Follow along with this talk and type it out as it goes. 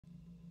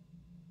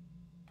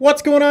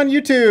What's going on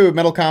YouTube?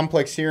 Metal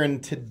Complex here,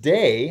 and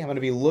today I'm going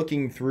to be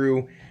looking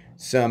through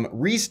some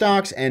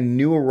restocks and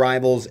new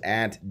arrivals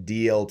at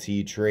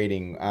DLT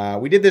Trading.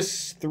 We did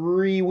this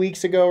 3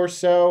 weeks ago or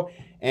so,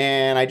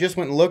 and I just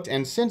went and looked,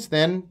 and since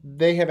then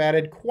they have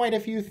added quite a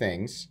few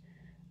things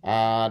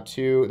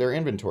to their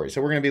inventory.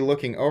 So we're going to be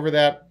looking over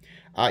that.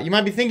 You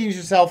might be thinking to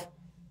yourself,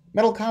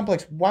 Metal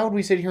Complex, why would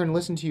we sit here and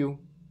listen to you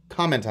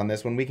comment on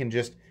this when we can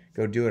just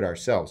go do it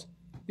ourselves?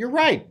 You're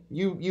right.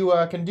 You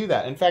can do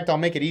that. In fact, I'll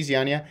make it easy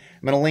on you. I'm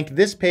going to link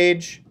this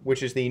page,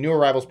 which is the new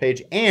arrivals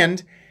page,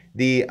 and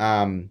the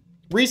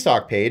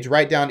restock page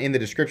right down in the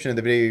description of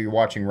the video you're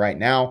watching right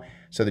now,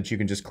 so that you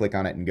can just click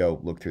on it and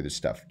go look through this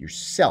stuff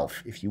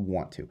yourself if you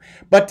want to.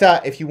 But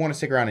if you want to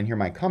stick around and hear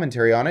my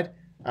commentary on it,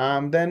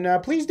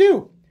 then please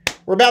do.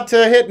 We're about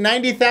to hit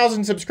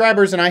 90,000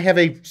 subscribers, and I have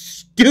a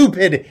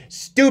stupid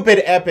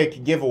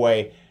epic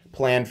giveaway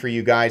planned for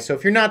you guys. So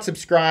if you're not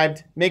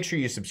subscribed, make sure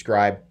you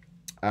subscribe.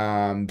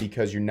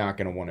 Because you're not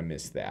going to want to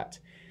miss that.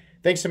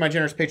 Thanks to my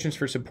generous patrons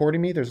for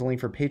supporting me. There's a link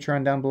for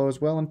Patreon down below as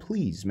well. And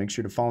please make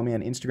sure to follow me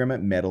on Instagram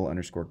at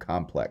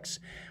metal_complex.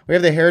 We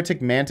have the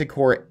Heretic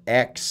Manticore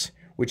X,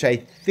 which I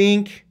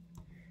think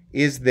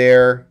is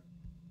their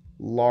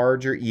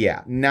larger,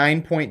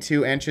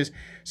 9.2 inches.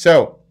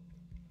 So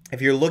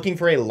if you're looking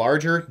for a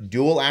larger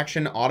dual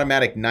action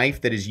automatic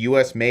knife that is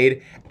US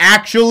made,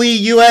 actually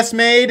US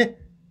made,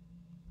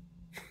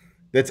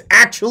 that's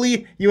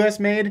actually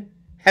US made,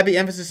 heavy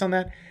emphasis on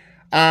that.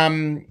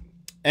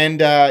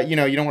 You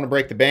know, you don't want to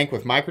break the bank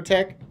with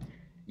Microtech.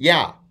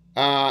 Yeah.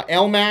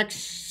 LMAX,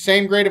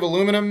 same grade of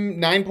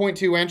aluminum,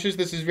 9.2 inches.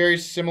 This is very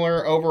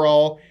similar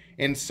overall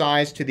in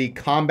size to the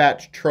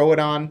Combat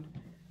Troodon.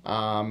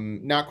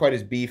 Not quite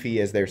as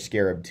beefy as their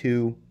Scarab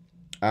 2.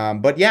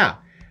 But yeah,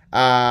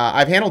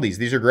 I've handled these.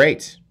 These are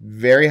great.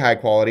 Very high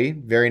quality,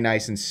 very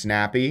nice and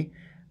snappy.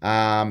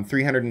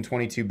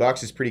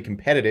 $322 is pretty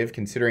competitive,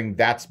 considering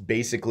that's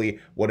basically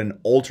what an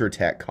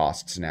Ultratech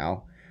costs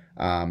now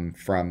from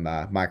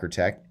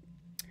Microtech.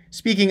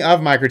 Speaking of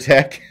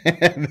Microtech,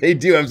 they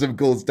do have some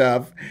cool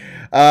stuff.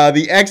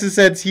 The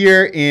Exocets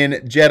here in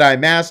Jedi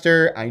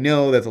Master. I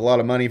know that's a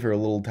lot of money for a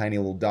little tiny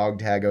little dog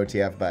tag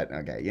OTF, but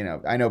okay, you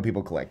know, I know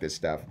people collect this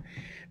stuff.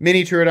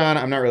 Mini Troodon,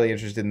 I'm not really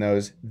interested in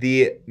those.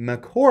 The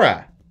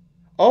Makora.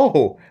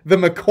 Oh, the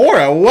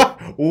Makora. What?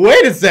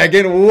 Wait a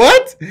second.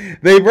 What?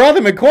 They brought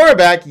the Makora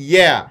back?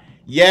 Yeah.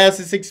 Yes,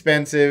 it's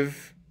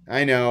expensive.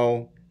 I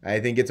know. I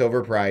think it's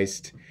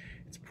overpriced.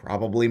 It's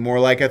probably more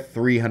like a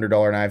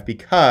 $300 knife,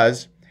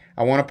 because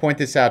I want to point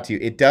this out to you.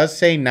 It does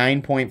say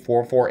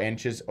 9.44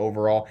 inches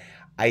overall.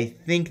 I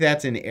think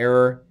that's an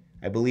error.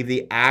 I believe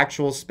the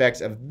actual specs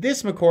of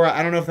this Makora,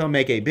 I don't know if they'll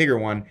make a bigger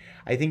one.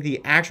 I think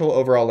the actual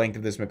overall length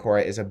of this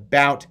Makora is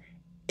about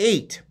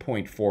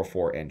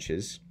 8.44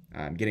 inches.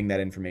 I'm getting that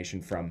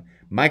information from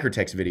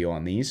Microtech's video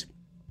on these.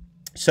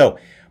 So,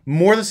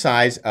 more the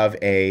size of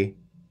an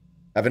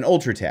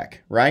Ultratech,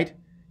 right?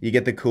 You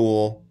get the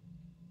cool,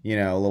 you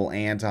know, little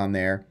ant on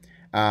there.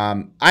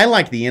 I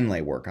like the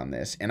inlay work on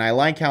this, and I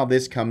like how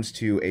this comes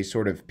to a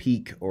sort of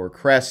peak or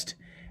crest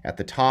at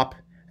the top.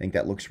 I think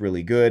that looks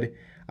really good.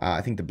 I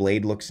think the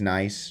blade looks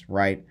nice,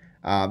 right?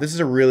 This is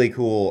a really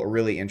cool,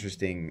 really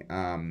interesting,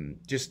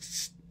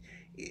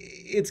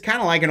 it's kind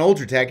of like an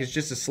Ultratech. It's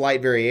just a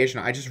slight variation.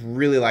 I just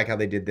really like how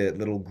they did the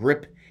little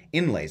grip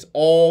inlays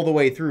all the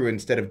way through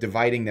instead of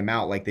dividing them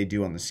out like they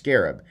do on the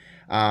Scarab.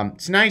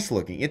 It's nice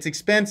looking. It's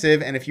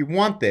expensive, and if you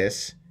want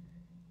this,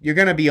 you're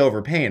going to be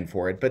overpaying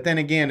for it. But then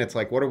again, it's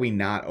like, what are we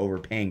not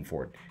overpaying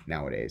for it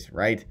nowadays,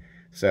 right?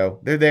 So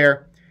they're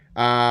there.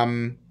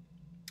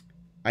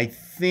 I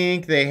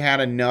think they had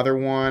another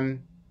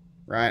one,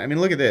 right? I mean,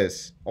 look at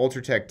this.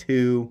 Ultratech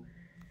 2.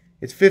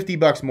 It's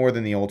 $50 more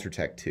than the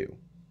Ultratech 2.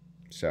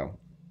 So,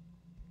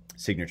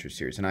 Signature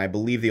Series. And I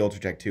believe the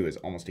Ultratech 2 is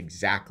almost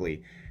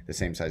exactly the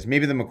same size.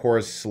 Maybe the Makora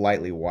is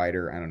slightly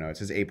wider. I don't know. It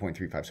says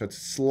 8.35. So, it's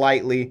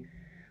slightly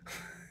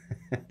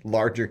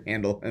larger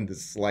handle and a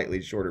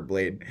slightly shorter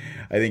blade.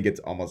 I think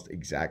it's almost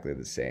exactly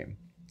the same.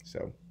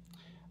 So,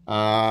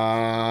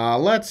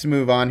 let's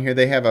move on here.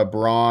 They have a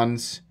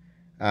bronze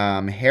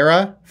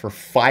Hera for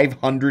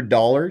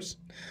 $500.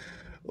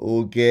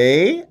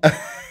 Okay.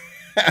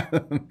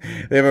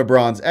 They have a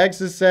bronze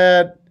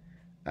Exocet.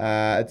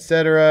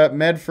 Etc.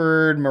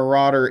 Medford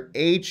Marauder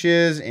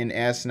H's in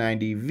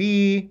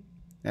S90V.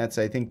 That's,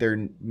 I think,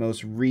 their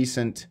most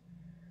recent.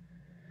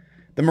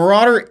 The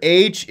Marauder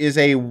H is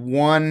a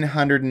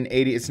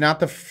 180. It's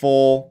not the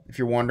full, if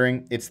you're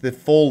wondering. It's the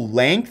full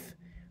length,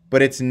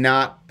 but it's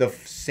not the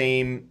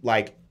same,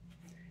 like,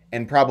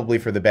 and probably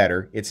for the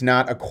better. It's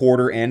not a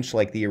 1/4 inch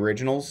like the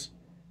originals.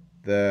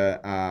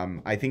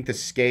 I think the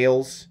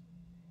scales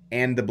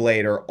and the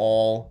blade are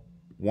all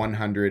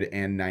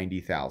 190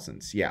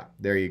 thousandths. Yeah,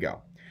 there you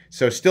go.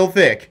 So still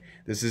thick.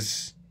 This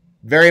is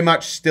very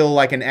much still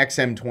like an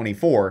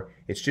XM24.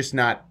 It's just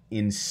not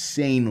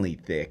insanely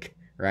thick,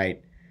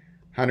 right?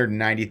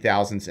 190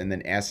 thousandths and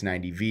then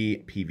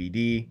S90V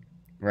PVD,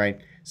 right?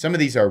 Some of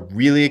these are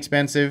really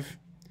expensive.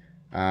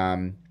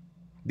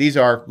 These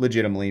are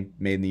legitimately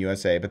made in the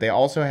USA, but they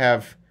also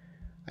have,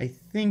 I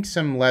think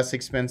some less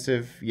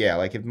expensive, yeah,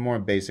 like if more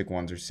basic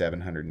ones are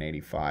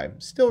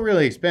 $785. Still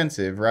really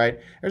expensive, right?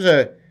 There's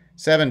a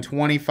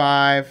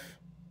 $725.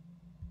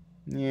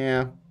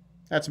 Yeah,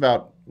 that's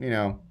about,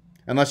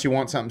 unless you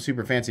want something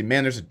super fancy.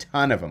 Man, there's a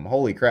ton of them.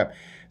 Holy crap.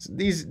 So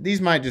these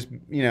might just,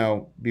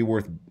 be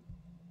worth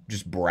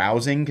just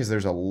browsing because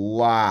there's a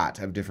lot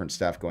of different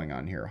stuff going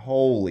on here.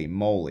 Holy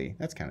moly.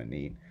 That's kind of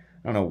neat.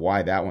 I don't know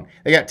why that one.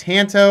 They got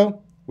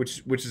Tanto,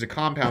 which is a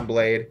compound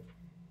blade,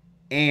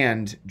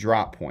 and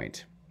drop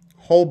point.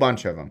 Whole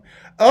bunch of them.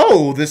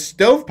 Oh, the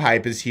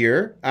stovepipe is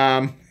here.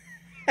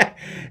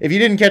 If you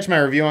didn't catch my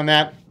review on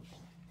that,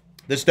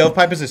 the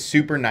stovepipe is a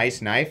super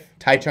nice knife.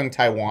 Taichung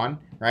Taiwan,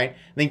 right?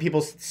 I think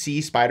people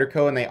see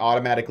Spyderco and they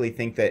automatically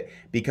think that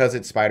because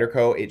it's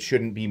Spyderco, it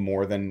shouldn't be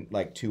more than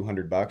like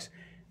 $200.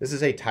 This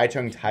is a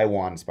Taichung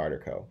Taiwan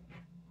Spyderco.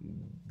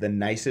 The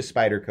nicest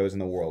Spydercos in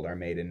the world are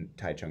made in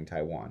Taichung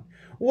Taiwan.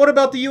 What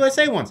about the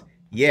USA ones?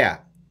 Yeah,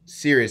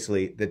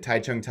 seriously, the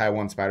Taichung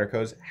Taiwan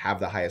Spydercos have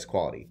the highest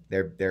quality.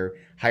 They're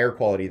higher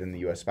quality than the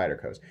US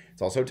Spydercos.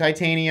 It's also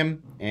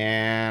titanium,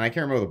 and I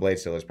can't remember what the blade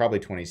still is. Probably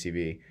 20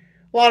 CV.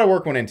 A lot of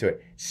work went into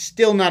it.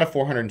 Still not a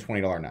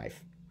 $420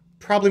 knife.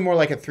 Probably more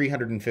like a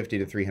 $350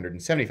 to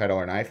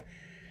 $375 knife.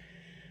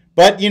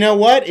 But you know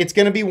what? It's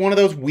going to be one of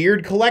those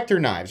weird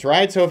collector knives,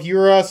 right? So if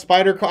you're a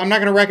Spyderco, I'm not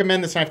going to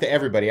recommend this knife to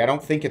everybody. I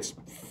don't think it's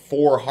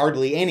for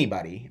hardly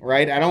anybody,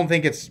 right? I don't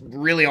think it's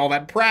really all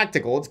that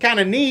practical. It's kind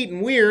of neat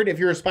and weird if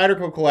you're a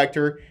Spyderco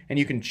collector and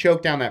you can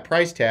choke down that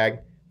price tag.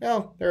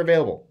 Well, they're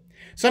available.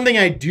 Something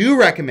I do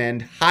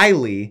recommend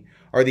highly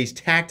are these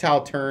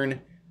tactile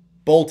turn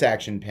bolt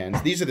action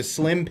pens. These are the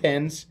slim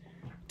pens,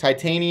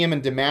 titanium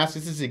and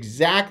Damascus. This is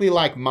exactly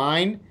like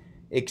mine,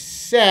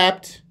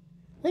 except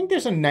I think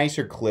there's a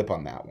nicer clip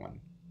on that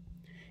one.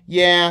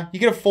 Yeah, you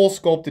get a full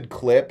sculpted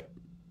clip.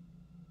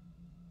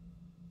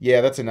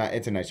 Yeah, it's a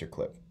nicer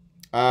clip.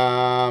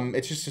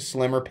 It's just a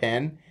slimmer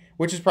pen,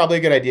 which is probably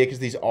a good idea because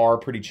these are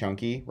pretty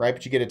chunky, right?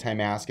 But you get a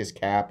Damascus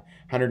cap,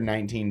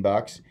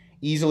 $119.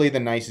 Easily the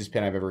nicest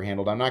pen I've ever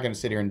handled. I'm not going to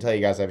sit here and tell you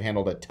guys I've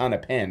handled a ton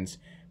of pens,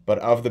 but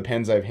of the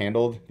pens I've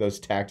handled, those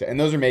tactile, and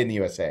those are made in the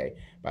USA,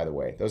 by the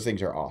way. Those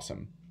things are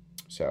awesome.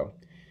 So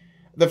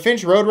the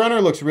Finch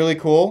Roadrunner looks really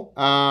cool.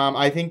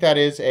 I think that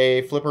is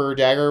a flipper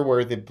dagger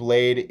where the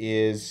blade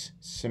is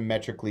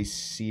symmetrically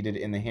seated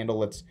in the handle.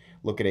 Let's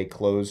look at a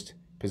closed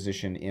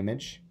position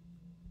image.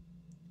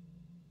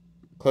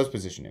 Closed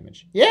position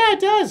image. Yeah, it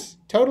does.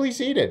 Totally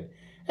seated.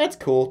 That's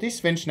cool. These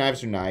Finch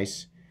knives are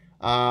nice.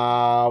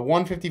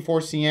 154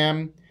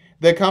 cm.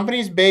 The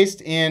company's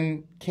based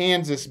in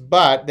Kansas,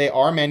 but they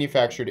are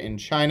manufactured in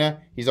China.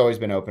 He's always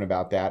been open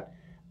about that.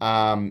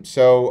 Yeah,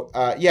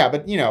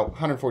 but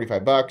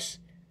 $145.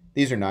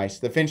 These are nice.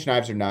 The Finch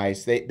knives are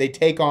nice. They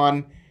take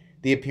on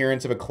the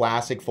appearance of a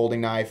classic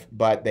folding knife,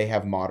 but they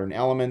have modern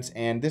elements.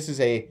 And this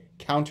is a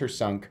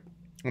countersunk.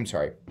 I'm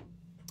sorry.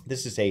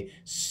 This is a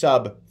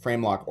sub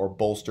frame lock or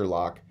bolster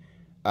lock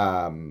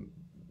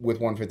with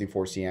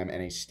 154 cm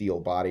and a steel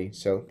body.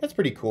 So that's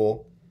pretty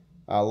cool.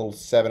 A little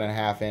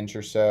 7.5 inch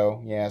or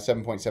so. Yeah,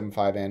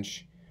 7.75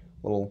 inch.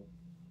 Little,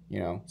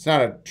 it's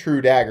not a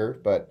true dagger,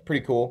 but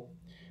pretty cool.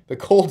 The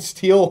Cold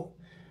Steel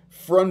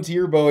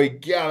Frontier Bowie.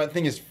 God, that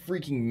thing is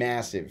freaking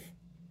massive.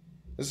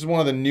 This is one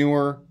of the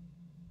newer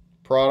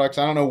products.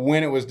 I don't know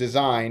when it was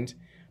designed,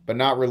 but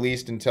not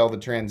released until the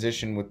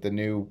transition with the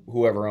new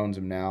whoever owns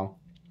them now.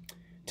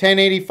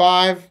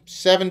 1085,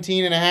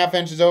 17.5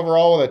 inches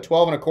overall with a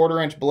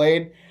 12.25 inch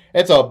blade.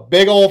 It's a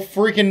big old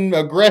freaking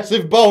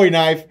aggressive Bowie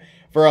knife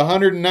for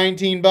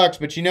 $119.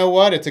 But you know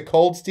what? It's a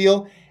cold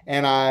steel,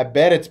 and I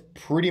bet it's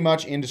pretty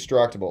much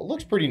indestructible. It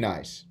looks pretty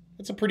nice.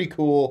 It's a pretty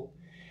cool.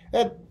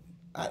 I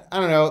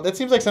don't know. That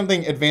seems like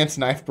something Advanced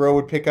Knife Bro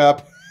would pick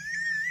up,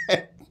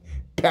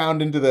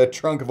 pound into the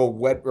trunk of a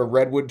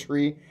redwood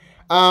tree.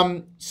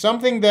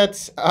 Something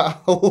that's a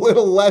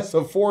little less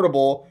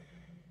affordable,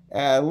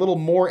 a little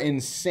more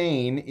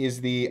insane,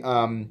 is the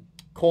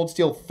Cold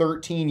Steel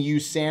 13U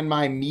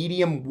Sanmai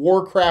Medium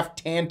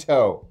Warcraft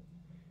Tanto.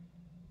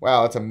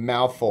 Wow, that's a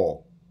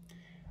mouthful.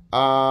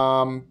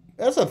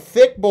 That's a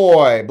thick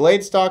boy.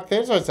 Blade stock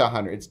there, so it's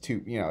 100. It's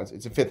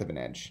it's a fifth of an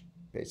inch,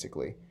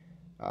 basically.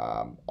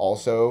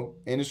 Also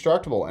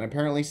indestructible, and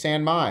apparently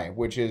Sanmai,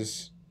 which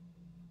is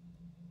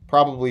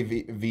probably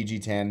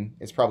VG10.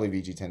 It's probably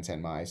VG10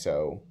 Sanmai,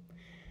 so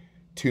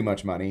too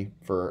much money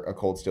for a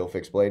cold steel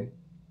fixed blade.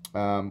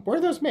 Where are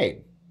those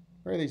made?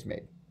 Where are these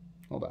made?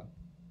 Hold on. I'm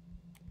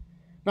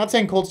not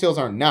saying cold steels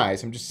aren't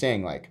nice. I'm just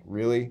saying, like,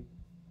 really?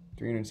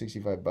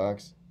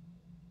 $365?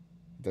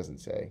 It doesn't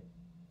say.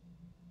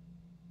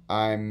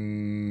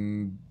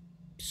 I'm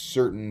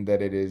certain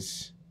that it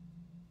is.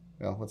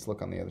 Well, let's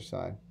look on the other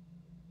side.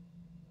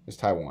 It's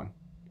Taiwan.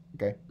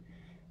 Okay.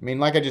 I mean,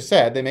 like I just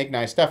said, they make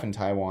nice stuff in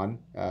Taiwan.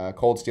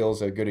 Cold steel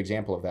is a good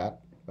example of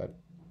that, but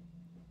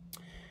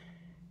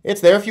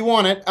it's there if you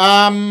want it.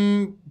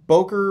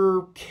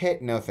 Boker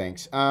Kit, no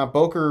thanks.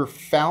 Boker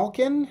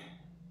Falcon.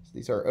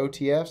 These are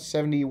OTFs,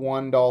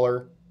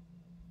 $71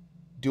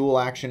 dual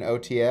action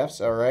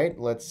OTFs. All right,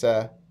 let's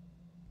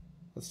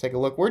take a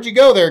look. Where'd you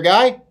go there,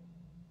 guy?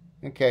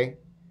 Okay.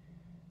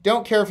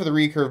 Don't care for the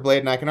recurve blade,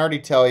 and I can already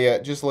tell you,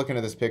 just looking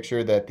at this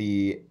picture, that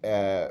the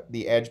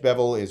edge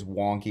bevel is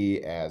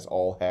wonky as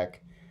all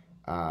heck.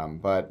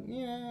 But,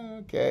 yeah,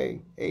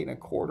 okay.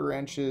 8¼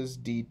 inches,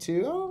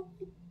 D2. Oh,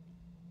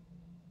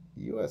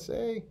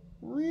 USA.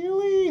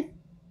 Really?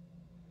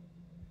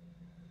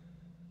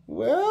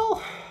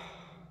 Well,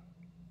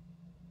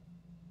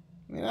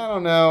 I mean, I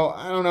don't know.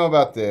 I don't know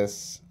about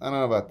this. I don't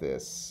know about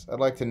this. I'd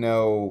like to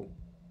know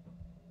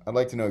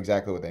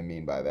exactly what they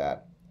mean by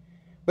that.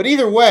 But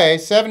either way,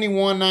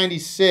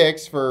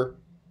 71.96 for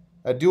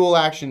a dual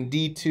action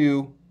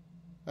D2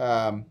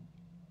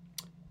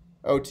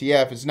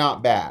 OTF is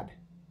not bad.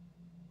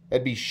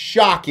 That'd be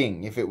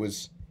shocking if it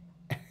was,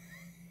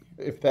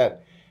 if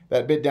that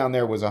bit down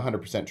there was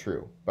 100%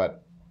 true,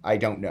 but I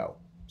don't know.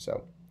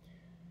 So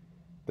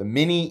the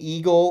Mini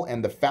Eagle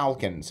and the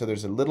Falcon. So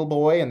there's a little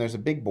boy and there's a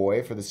big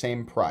boy for the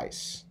same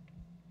price.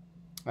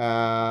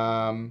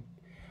 A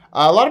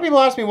lot of people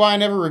ask me why I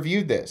never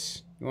reviewed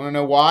this. You want to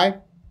know why?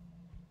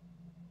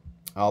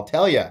 I'll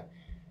tell you.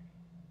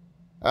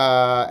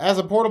 As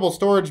a portable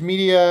storage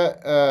media,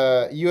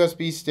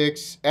 USB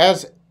sticks,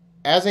 as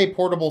a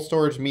portable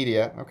storage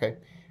media, okay,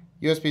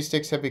 USB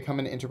sticks have become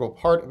an integral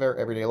part of our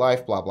everyday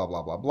life, blah, blah,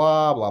 blah, blah,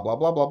 blah, blah, blah,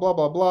 blah, blah, blah,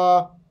 blah,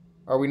 blah.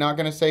 Are we not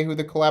going to say who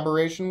the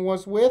collaboration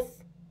was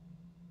with?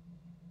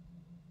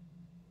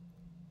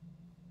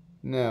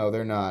 No,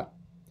 they're not.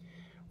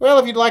 Well,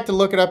 if you'd like to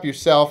look it up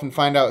yourself and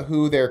find out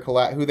who they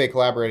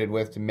collaborated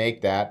with to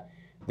make that,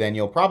 then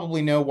you'll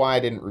probably know why I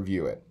didn't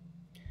review it.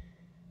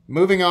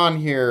 Moving on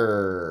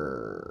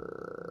here.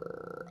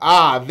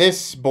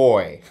 This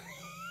boy.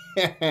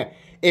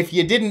 If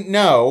you didn't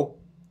know,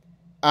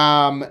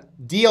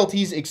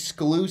 DLT's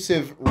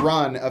exclusive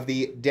run of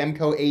the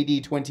Demco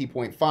AD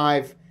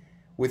 20.5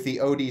 with the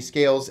OD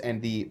scales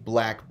and the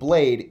black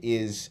blade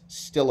is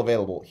still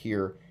available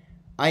here.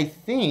 I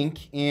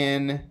think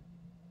in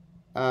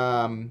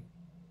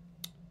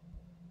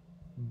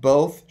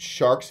both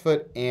shark's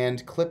foot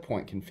and clip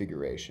point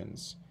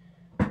configurations.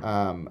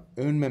 Un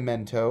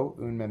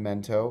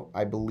memento.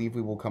 I believe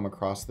we will come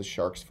across the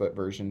shark's foot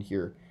version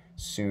here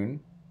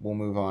soon. We'll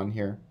move on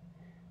here.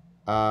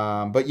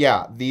 But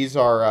yeah, these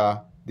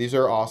are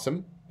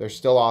awesome. They're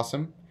still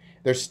awesome.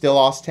 They're still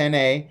OS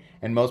 10A,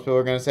 and most people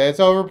are going to say it's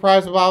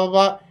overpriced, blah,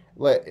 blah,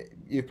 blah.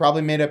 You've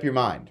probably made up your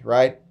mind,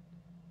 right?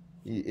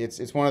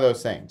 It's one of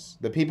those things.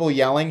 The people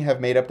yelling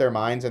have made up their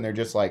minds, and they're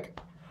just like,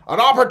 an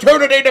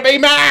opportunity to be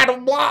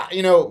mad, blah.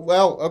 You know,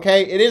 well,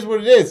 okay, it is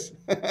what it is.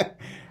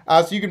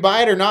 So you can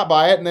buy it or not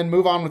buy it and then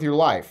move on with your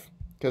life,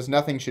 because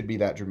nothing should be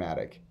that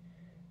dramatic.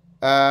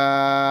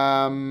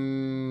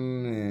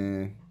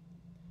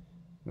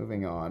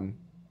 Moving on.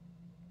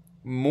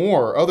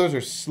 More. Oh, those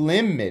are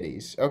slim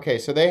midis. Okay,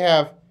 so they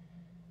have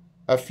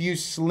a few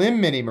slim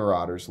midi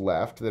Marauders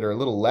left that are a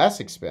little less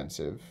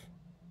expensive.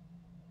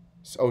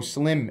 Oh,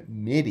 slim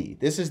midi.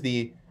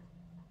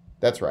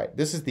 That's right.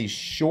 This is the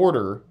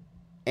shorter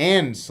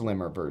and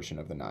slimmer version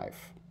of the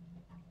knife.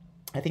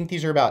 I think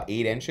these are about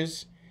 8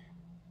 inches.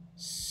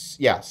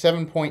 Yeah,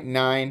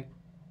 7.9.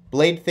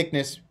 Blade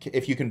thickness,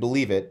 if you can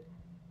believe it,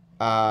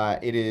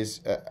 it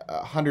is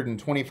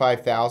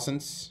 125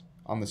 thousandths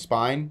on the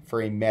spine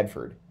for a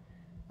Medford.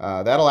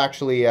 That'll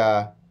actually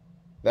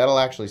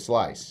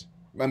slice.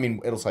 I mean,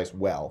 it'll slice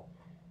well.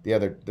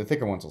 The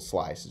thicker ones will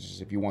slice. It's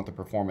just if you want the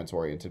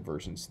performance-oriented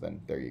versions,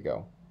 then there you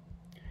go.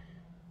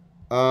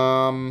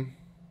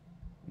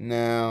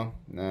 No,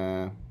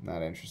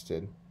 not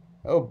interested.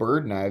 Oh,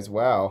 bird knives,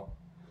 wow.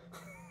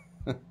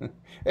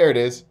 There it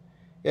is.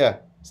 Yeah,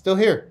 still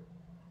here.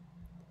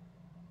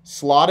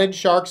 Slotted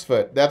shark's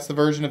foot. That's the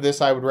version of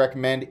this I would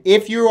recommend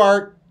if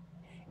you're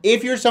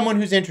someone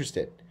who's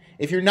interested.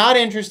 If you're not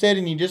interested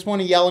and you just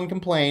want to yell and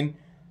complain,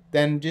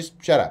 then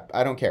just shut up.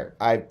 I don't care.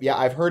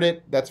 I've heard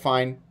it. That's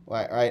fine.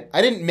 Right?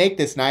 I didn't make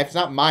this knife. It's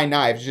not my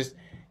knife. It's just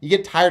you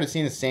get tired of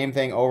seeing the same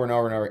thing over and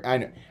over and over. I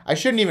know. I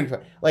shouldn't even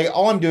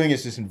all I'm doing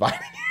is just inviting.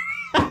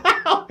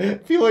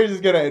 People are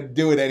just gonna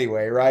do it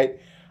anyway, right?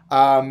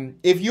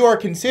 If you are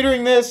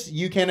considering this,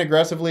 you can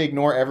aggressively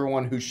ignore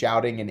everyone who's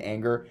shouting in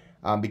anger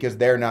because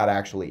they're not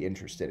actually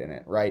interested in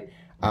it, right?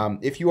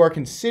 If you are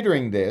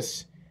considering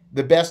this,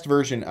 the best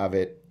version of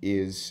it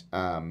is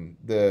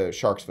the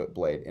shark's foot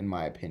blade, in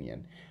my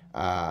opinion.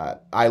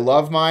 I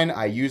love mine.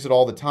 I use it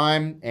all the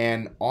time.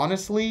 And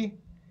honestly,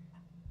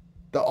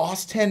 the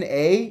OS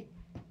 10A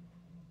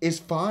is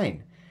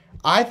fine.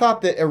 I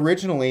thought that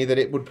originally that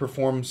it would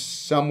perform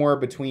somewhere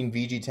between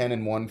VG10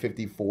 and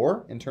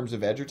 154 in terms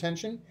of edge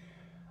retention.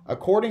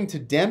 According to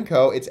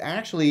Demco, it's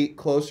actually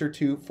closer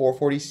to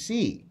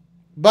 440C.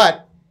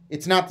 But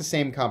it's not the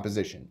same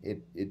composition.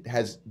 It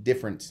has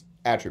different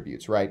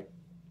attributes, right?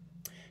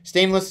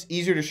 Stainless,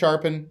 easier to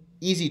sharpen,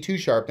 easy to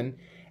sharpen,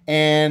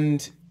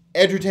 and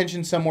edge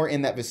retention somewhere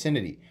in that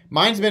vicinity.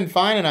 Mine's been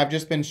fine, and I've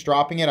just been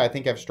stropping it. I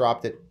think I've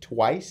stropped it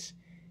twice,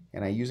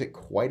 and I use it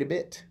quite a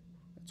bit.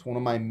 It's one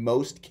of my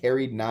most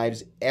carried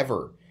knives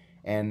ever.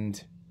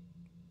 And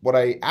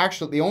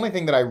the only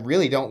thing that I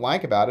really don't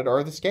like about it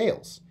are the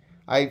scales.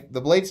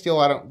 The blade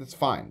steel, it's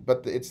fine,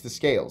 but it's the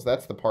scales.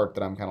 That's the part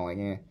that I'm kind of like,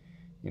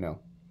 you know.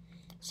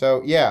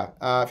 So yeah,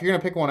 if you're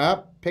gonna pick one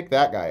up, pick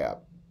that guy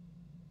up.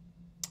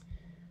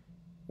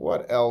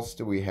 What else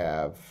do we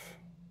have?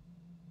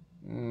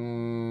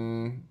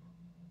 Don't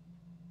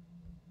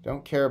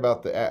care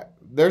about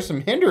there's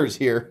some hinders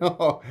here.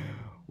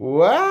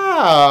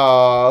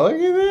 Wow, look at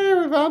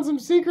there. We found some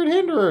secret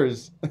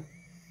hinderers.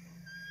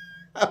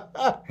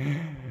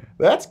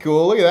 That's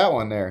cool. Look at that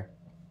one there.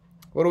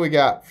 What do we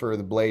got for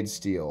the blade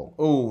steel?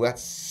 Oh,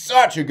 that's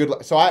such a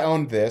good... So I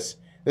owned this.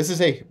 This is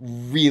a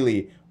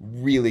really,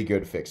 really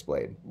good fixed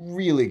blade.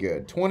 Really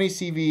good. 20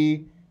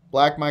 CV,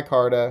 black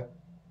micarta,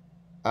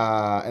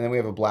 and then we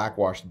have a black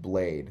washed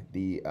blade,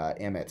 the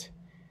Emmett.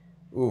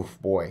 Oof,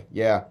 boy.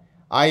 Yeah.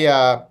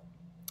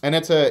 And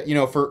it's a, you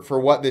know, for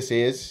what this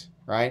is,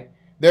 right?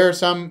 There are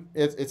some,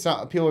 it's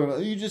not, people are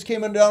like, you just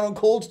came down on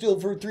cold steel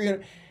for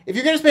 300. If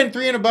you're going to spend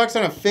 $300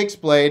 on a fixed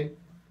blade,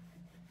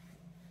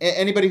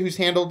 anybody who's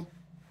handled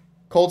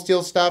cold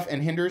steel stuff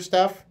and hinder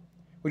stuff,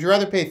 would you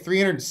rather pay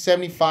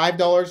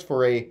 $375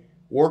 for a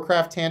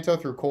Warcraft Tanto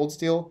through cold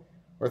steel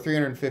or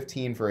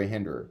 $315 for a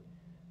hinder?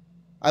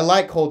 I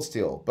like cold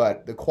steel,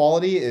 but the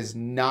quality is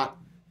not,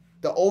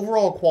 the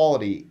overall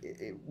quality,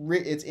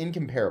 it's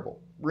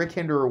incomparable. Rick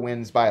Hinderer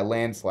wins by a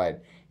landslide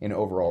in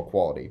overall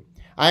quality.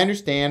 I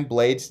understand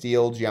blade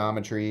steel,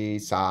 geometry,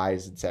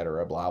 size,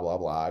 etc., blah, blah,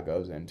 blah,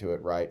 goes into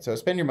it, right? So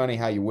spend your money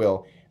how you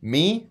will.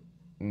 Me,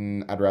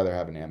 I'd rather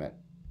have an Emmett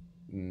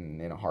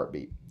in a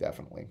heartbeat,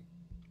 definitely.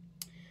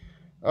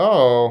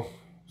 Oh,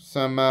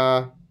 some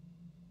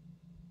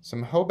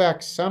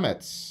Hoback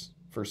Summits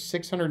for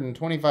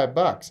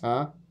 $625,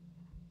 huh?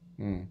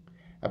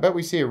 I bet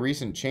we see a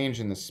recent change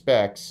in the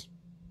specs.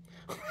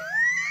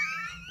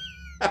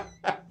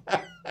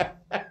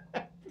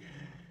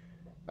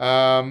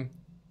 I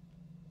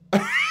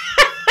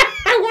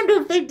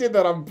wonder if they did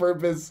that on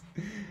purpose.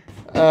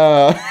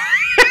 Oh,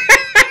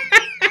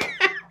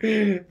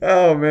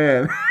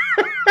 man.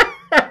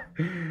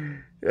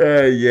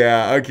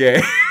 Yeah,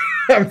 okay.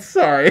 I'm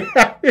sorry.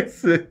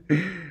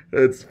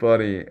 It's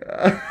funny.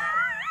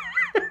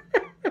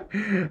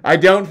 I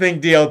don't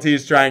think DLT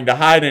is trying to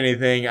hide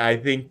anything. I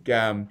think,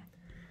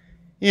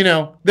 you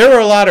know, there were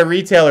a lot of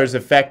retailers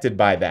affected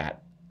by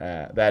that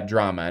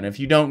drama. And if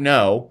you don't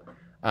know,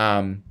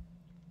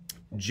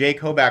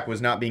 Jake Hoback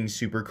was not being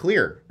super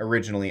clear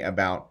originally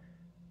about,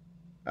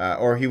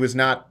 or he was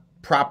not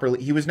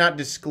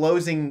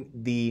disclosing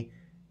the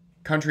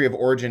country of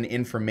origin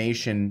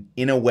information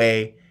in a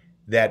way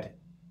that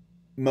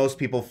most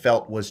people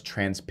felt was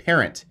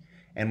transparent.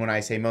 And when I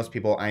say most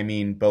people, I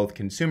mean both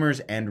consumers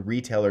and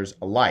retailers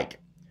alike.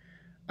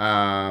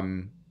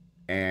 And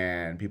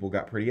people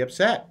got pretty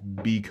upset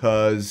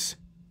because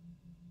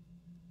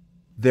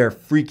they're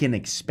freaking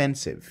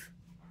expensive.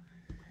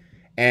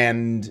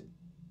 And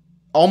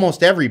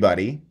almost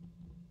everybody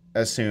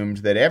assumed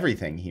that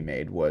everything he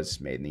made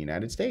was made in the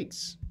United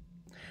States,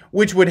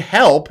 which would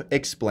help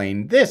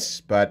explain this.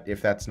 But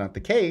if that's not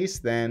the case,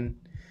 then,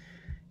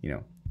 you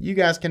know, you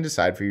guys can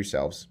decide for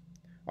yourselves.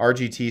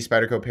 RGT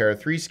Spyderco Para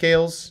 3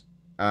 scales.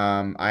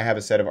 I have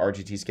a set of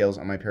RGT scales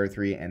on my Para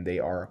 3, and they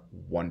are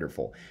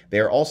wonderful. They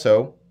are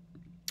also,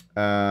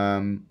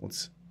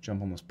 let's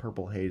jump on this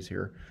purple haze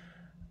here,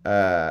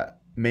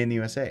 made in the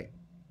USA.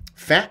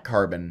 Fat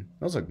carbon.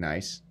 Those look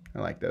nice. I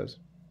like those.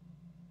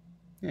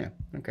 Yeah,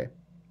 okay.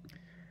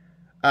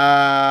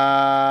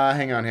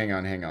 Hang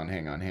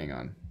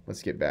on.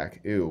 Let's get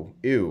back.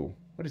 Ew.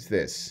 What is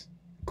this?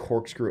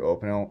 Corkscrew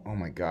open. Oh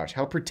my gosh.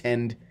 How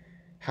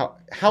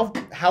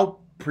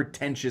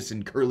pretentious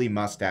and curly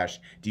mustache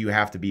do you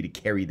have to be to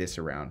carry this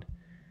around?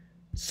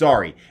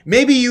 Sorry.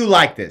 Maybe you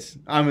like this.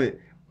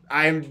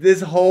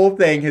 This whole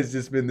thing has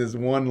just been this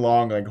one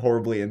long, like,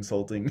 horribly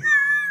insulting.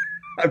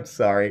 I'm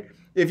sorry.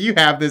 If you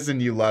have this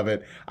and you love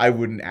it, I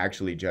wouldn't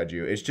actually judge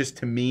you. It's just,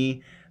 to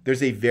me,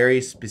 there's a very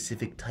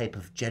specific type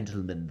of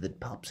gentleman that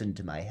pops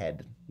into my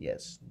head.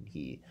 Yes,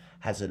 he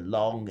has an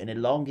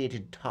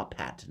elongated top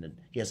hat, and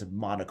he has a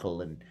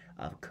monocle and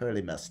a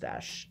curly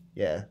mustache.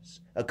 Yes,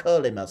 a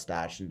curly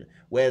mustache, and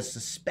wears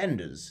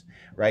suspenders,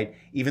 right?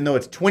 Even though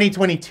it's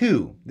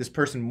 2022, this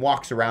person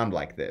walks around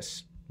like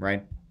this,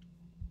 right?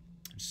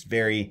 Just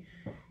very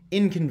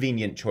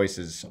inconvenient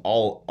choices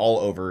all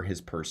over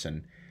his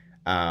person.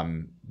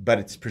 But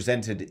it's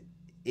presented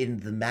in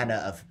the manner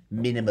of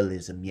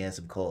minimalism. Yes,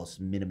 of course,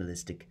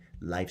 minimalistic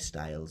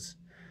lifestyles.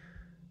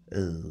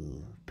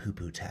 Oh,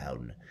 poo-poo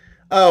town.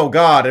 Oh,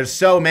 God, there's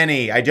so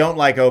many. I don't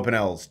like open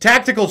L's.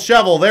 Tactical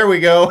shovel, there we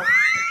go.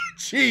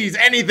 Jeez,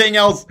 anything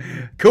else?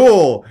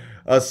 Cool.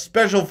 A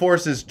Special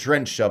Forces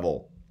trench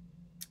shovel.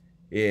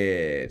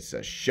 It's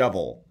a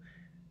shovel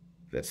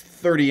that's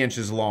 30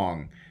 inches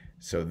long.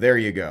 So there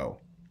you go.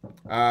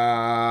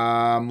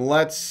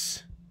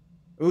 Let's...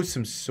 Ooh,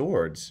 some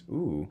swords.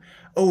 Ooh.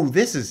 Oh,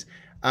 this is...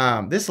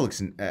 this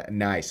looks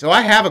nice. So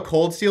I have a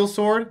cold steel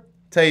sword.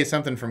 Tell you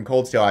something from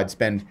cold steel I'd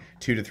spend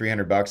 $200 to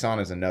 $300 on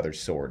is another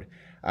sword.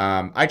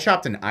 I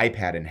chopped an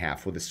iPad in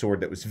half with a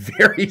sword that was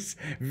very,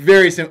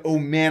 very simple. Oh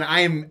man,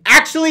 I am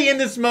actually in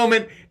this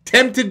moment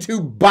tempted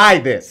to buy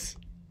this.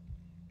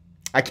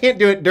 I can't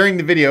do it during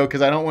the video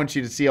because I don't want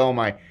you to see all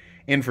my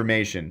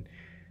information.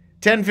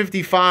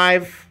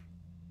 1055,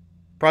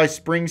 probably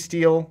spring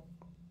steel.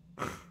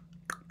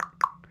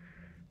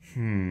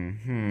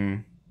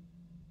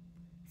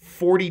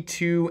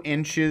 42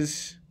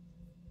 inches.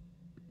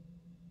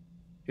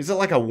 Is it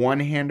like a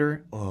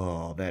one-hander?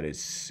 Oh, that is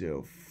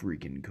so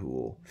freaking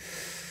cool.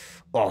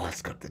 Oh,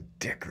 it's got the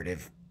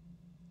decorative.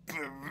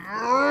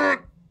 Why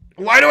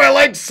do I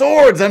like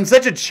swords? I'm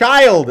such a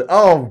child.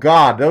 Oh,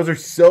 God, those are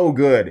so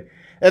good.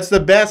 That's the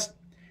best.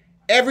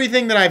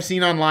 Everything that I've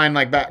seen online,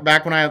 like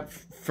back when I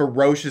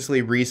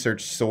ferociously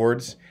researched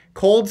swords,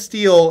 cold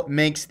steel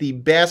makes the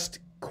best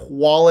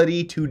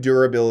quality to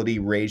durability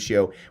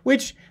ratio,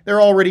 which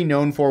they're already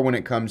known for when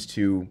it comes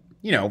to,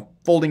 you know,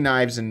 folding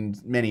knives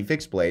and many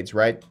fixed blades,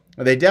 right?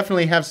 They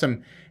definitely have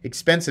some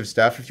expensive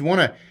stuff. If you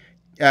want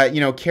to,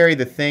 you know, carry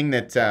the thing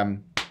that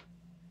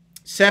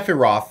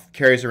Sephiroth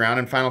carries around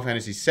in Final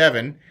Fantasy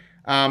VII,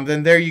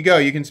 then there you go.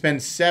 You can spend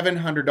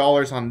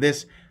 $700 on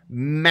this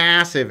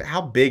massive.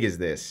 How big is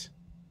this?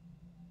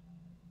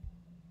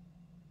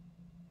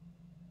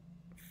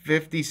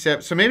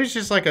 57. So maybe it's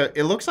just like a.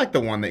 It looks like the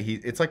one that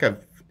it's like a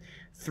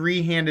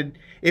three-handed.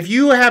 If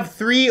you have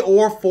 3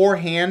 or 4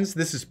 hands,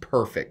 this is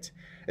perfect.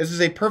 This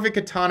is a perfect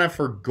katana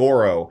for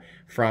Goro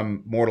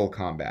from Mortal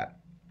Kombat.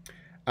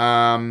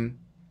 And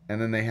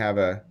then they have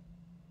an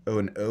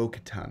O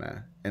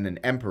katana and an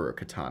Emperor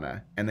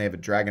katana, and they have a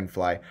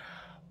dragonfly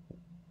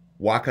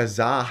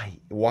Wakazahi.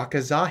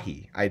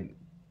 I'm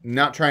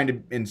not trying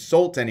to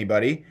insult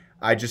anybody.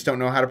 I just don't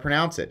know how to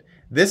pronounce it.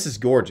 This is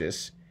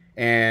gorgeous,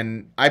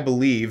 and I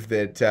believe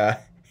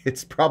that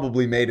it's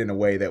probably made in a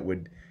way that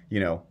would, you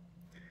know,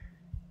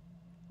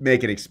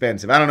 make it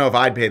expensive. I don't know if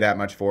I'd pay that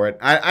much for it.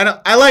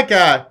 I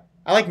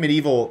like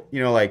medieval,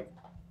 you know, like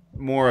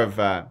more of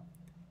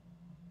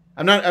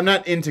I'm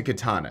not into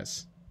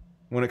katanas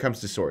when it comes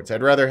to swords.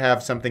 I'd rather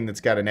have something that's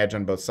got an edge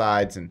on both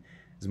sides and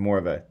is more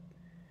of a,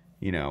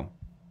 you know,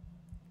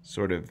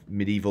 sort of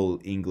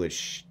medieval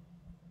English,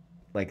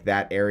 like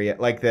that area.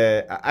 Like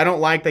I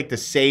don't like the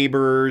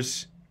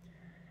sabers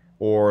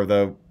or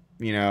the,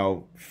 you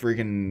know,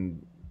 freaking,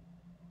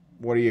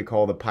 what do you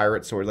call the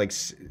pirate sword? Like,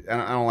 I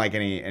don't like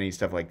any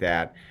stuff like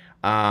that.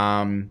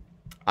 I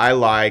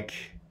like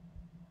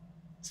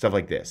stuff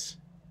like this.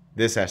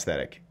 This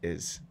aesthetic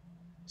is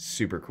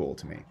super cool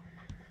to me.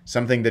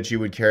 Something that you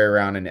would carry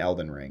around in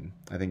Elden Ring.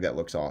 I think that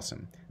looks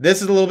awesome.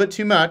 This is a little bit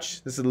too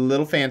much. This is a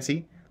little fancy.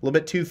 A little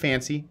bit too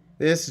fancy.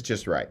 This is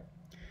just right.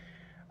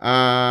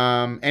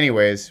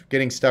 Anyways,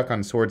 getting stuck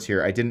on swords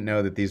here. I didn't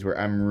know that these were...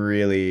 I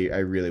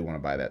really want to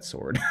buy that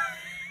sword.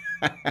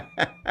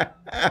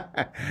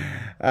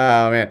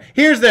 Oh man,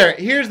 here's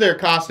their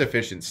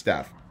cost-efficient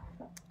stuff.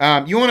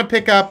 You want to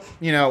pick up,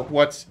 you know,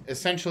 what's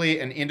essentially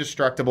an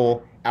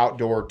indestructible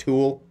outdoor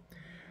tool.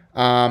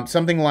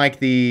 Something like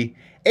the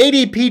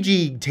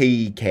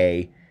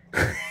ADPGTK,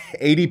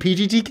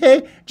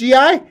 ADPGTK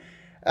GI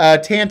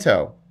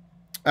Tanto.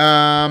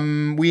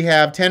 We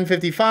have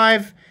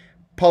 1055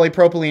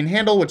 polypropylene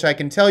handle, which I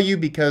can tell you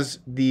because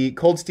the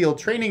cold steel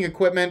training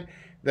equipment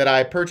that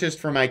I purchased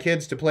for my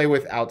kids to play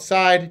with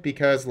outside,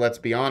 because let's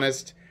be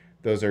honest,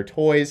 those are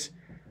toys.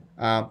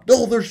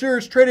 No, they're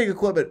serious training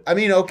equipment. I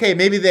mean, okay,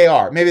 maybe they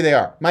are. Maybe they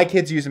are. My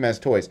kids use them as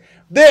toys.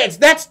 This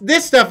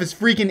stuff is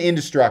freaking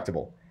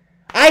indestructible.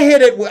 I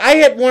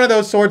hit one of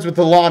those swords with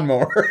the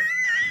lawnmower.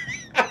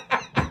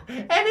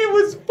 And it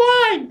was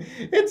fine.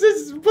 It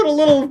just put a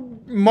little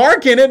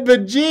mark in it,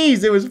 but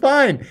geez, it was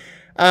fine.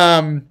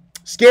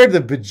 Scared the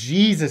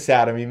bejesus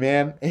out of me,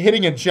 man.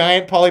 Hitting a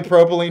giant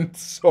polypropylene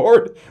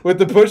sword with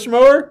the push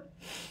mower.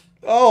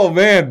 Oh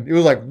man, it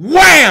was like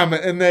wham,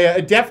 and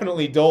they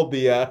definitely dulled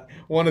the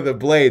one of the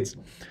blades.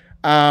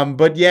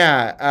 But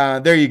yeah,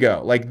 there you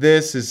go. Like,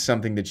 this is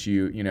something that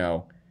you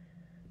know,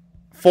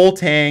 full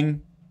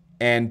tang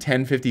and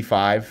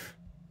 1055,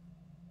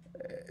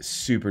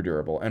 super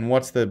durable. And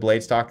what's the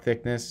blade stock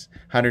thickness?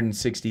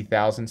 160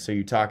 thousandths. So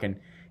you're talking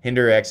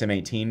Hinder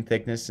XM18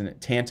 thickness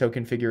and Tanto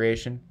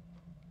configuration.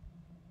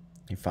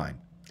 You're fine.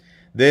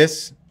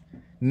 This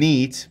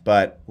neat,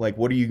 but like,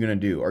 what are you gonna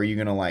do? Are you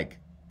gonna like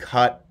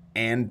cut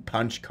and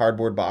punch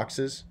cardboard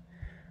boxes,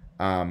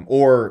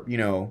 or, you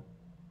know,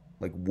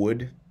 like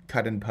wood,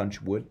 cut and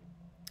punch wood?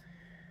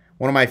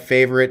 One of my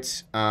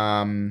favorite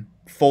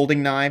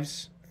folding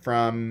knives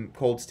from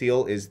Cold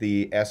Steel is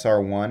the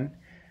SR1.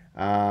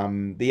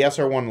 The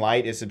SR1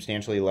 Lite is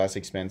substantially less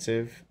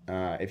expensive.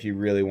 If you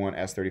really want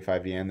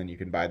S35VN, then you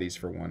can buy these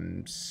for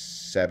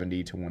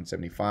 $170 to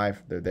 $175.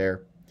 They're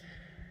there.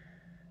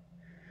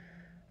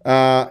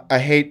 I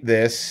hate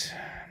this.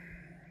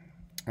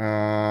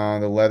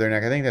 The leather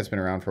neck, I think that's been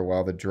around for a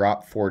while. The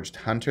drop forged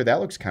hunter, that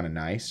looks kind of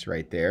nice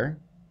right there.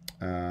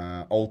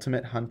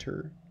 Ultimate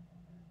hunter.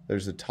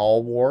 There's a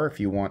tall war if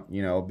you want,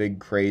 you know, big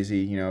crazy,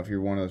 you know, if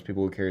you're one of those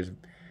people who carries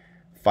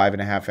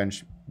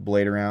 5.5-inch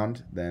blade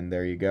around, then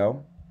there you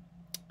go.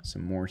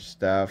 Some more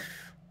stuff.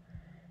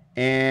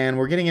 And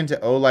we're getting into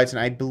O-lights, and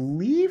I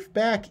believe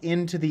back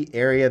into the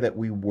area that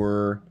we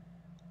were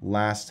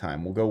last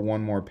time. We'll go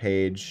one more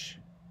page.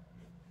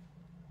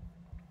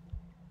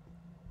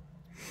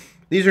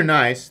 These are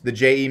nice. The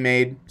JE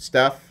made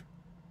stuff.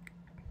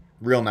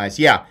 Real nice.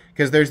 Yeah,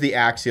 because there's the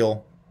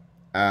axial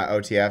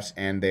OTFs,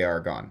 and they are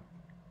gone.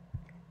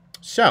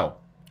 So,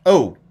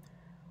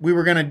 we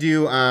were going to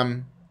do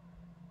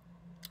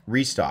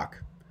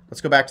restock.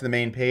 Let's go back to the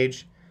main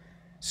page.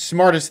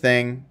 Smartest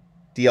thing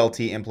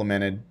DLT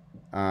implemented.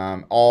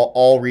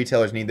 All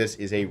retailers need this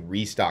is a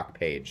restock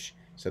page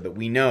so that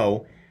we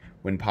know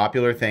when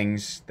popular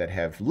things that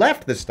have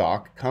left the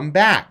stock come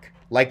back,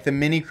 like the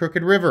Mini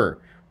Crooked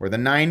River or the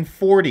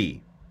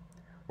 940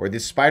 or the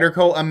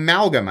Spyderco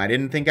Amalgam. I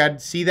didn't think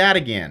I'd see that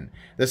again.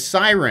 The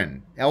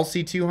Siren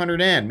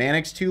LC200N,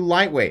 Manix 2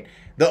 Lightweight,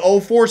 the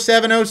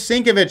 0470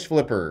 Sinkovich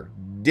Flipper.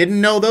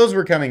 Didn't know those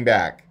were coming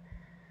back.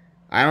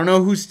 I don't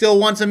know who still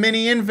wants a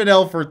Mini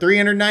Infidel for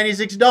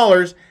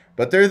 $396,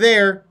 but they're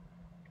there.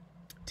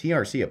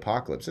 TRC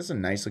Apocalypse. That's a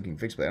nice looking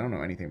fixed plate. I don't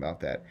know anything about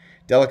that.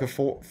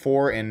 Delica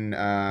 4 in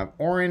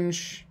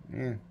orange.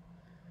 Yeah.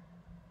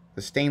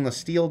 The stainless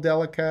steel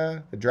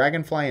Delica. The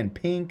Dragonfly in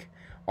pink.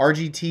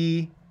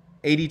 RGT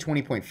 80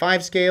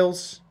 20.5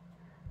 scales.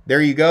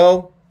 There you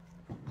go.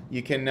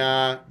 You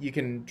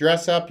can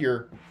dress up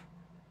your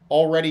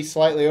already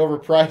slightly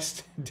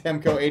overpriced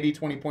Demco 80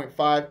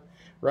 20.5,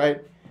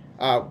 right?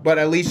 But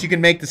at least you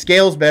can make the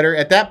scales better.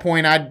 At that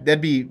point, I'd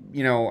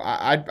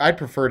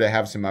prefer to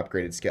have some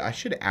upgraded scale. I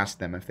should ask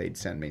them if they'd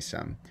send me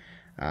some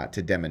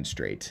to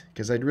demonstrate,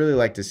 because I'd really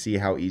like to see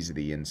how easy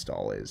the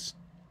install is.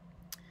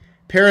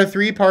 Para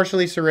 3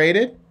 partially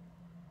serrated,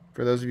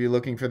 for those of you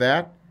looking for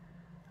that.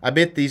 I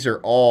bet these are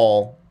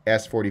all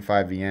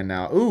S45VN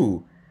now.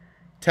 Ooh,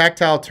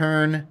 tactile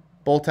turn,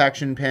 bolt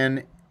action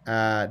pen,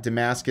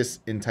 Damascus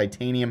in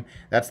titanium.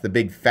 That's the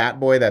big fat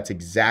boy. That's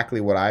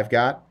exactly what I've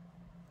got.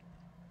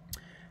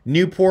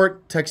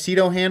 Newport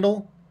tuxedo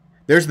handle.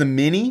 There's the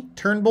mini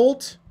turn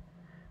bolt.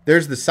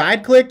 There's the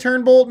side click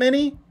turn bolt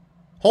mini.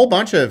 Whole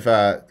bunch of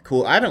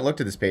cool. I haven't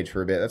looked at this page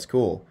for a bit. That's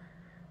cool.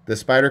 The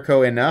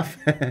Spyderco enough.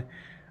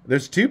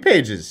 There's 2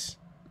 pages.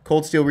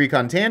 Cold Steel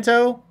Recon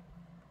Tanto.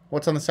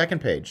 What's on the second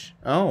page?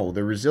 Oh,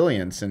 the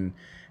Resilience and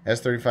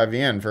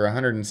S35VN for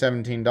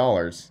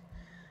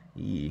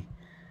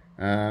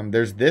 $117.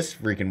 There's this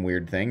freaking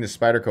weird thing. The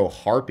Spyderco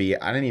Harpy.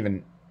 I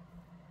don't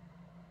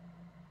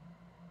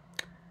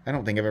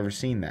think I've ever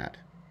seen that.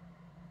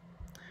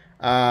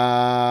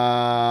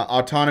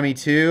 Autonomy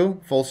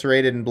 2, full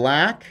serrated in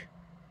black.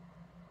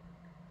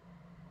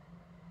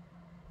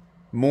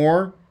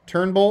 More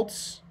turn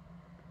bolts.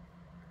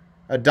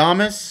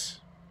 Adamas.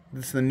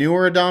 This is the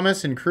newer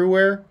Adamas in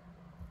crewwear.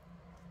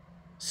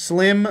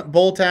 Slim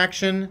bolt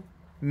action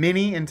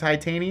mini in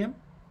titanium.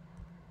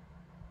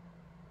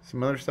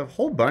 Some other stuff.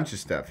 Whole bunch of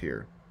stuff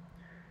here.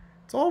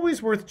 It's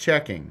always worth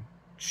checking.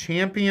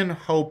 Champion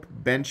Hope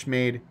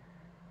Benchmade.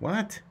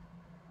 What?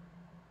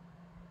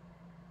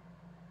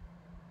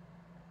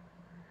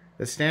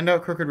 The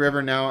standout Crooked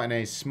River now in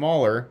a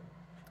smaller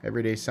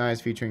everyday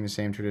size featuring the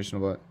same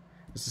traditional, but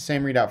it's the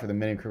same readout for the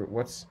mini.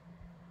 What's...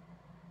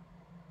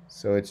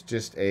 So it's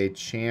just a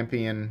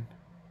Champion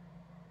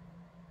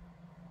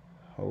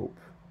Hope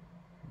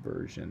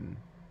version.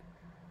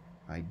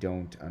 I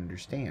don't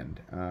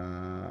understand.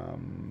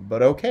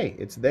 But okay,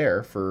 it's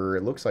there for,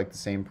 it looks like the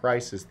same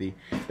price as the...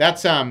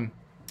 That's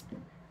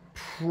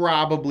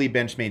probably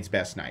Benchmade's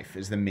best knife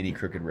is the Mini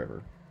Crooked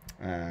River.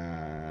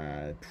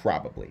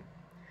 Probably.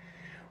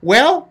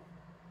 Well,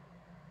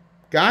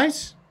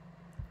 guys,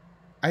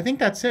 I think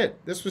that's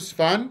it. This was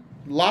fun.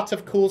 Lots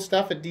of cool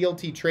stuff at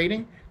DLT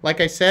Trading. Like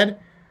I said,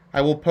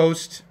 I will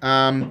post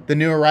the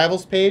new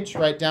arrivals page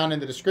right down in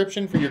the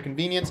description for your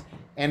convenience.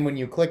 And when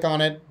you click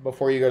on it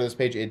before you go to this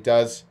page, it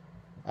does.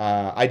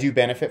 I do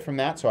benefit from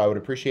that, so I would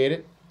appreciate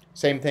it.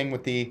 Same thing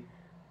with the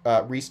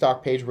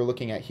restock page we're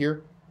looking at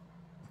here.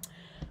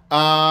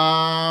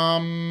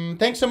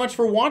 Thanks so much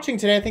for watching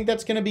today. I think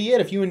that's going to be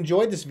it. If you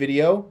enjoyed this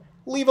video,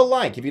 leave a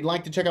like. If you'd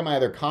like to check out my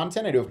other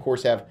content, I do, of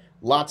course, have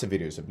lots of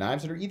videos of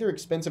knives that are either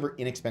expensive or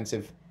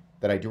inexpensive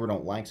that I do or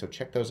don't like, so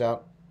check those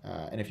out.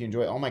 And if you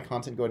enjoy all my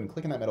content, go ahead and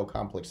click on that Metal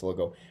Complex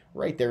logo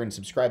right there and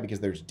subscribe, because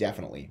there's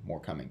definitely more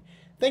coming.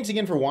 Thanks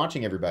again for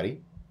watching, everybody,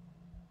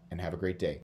 and have a great day.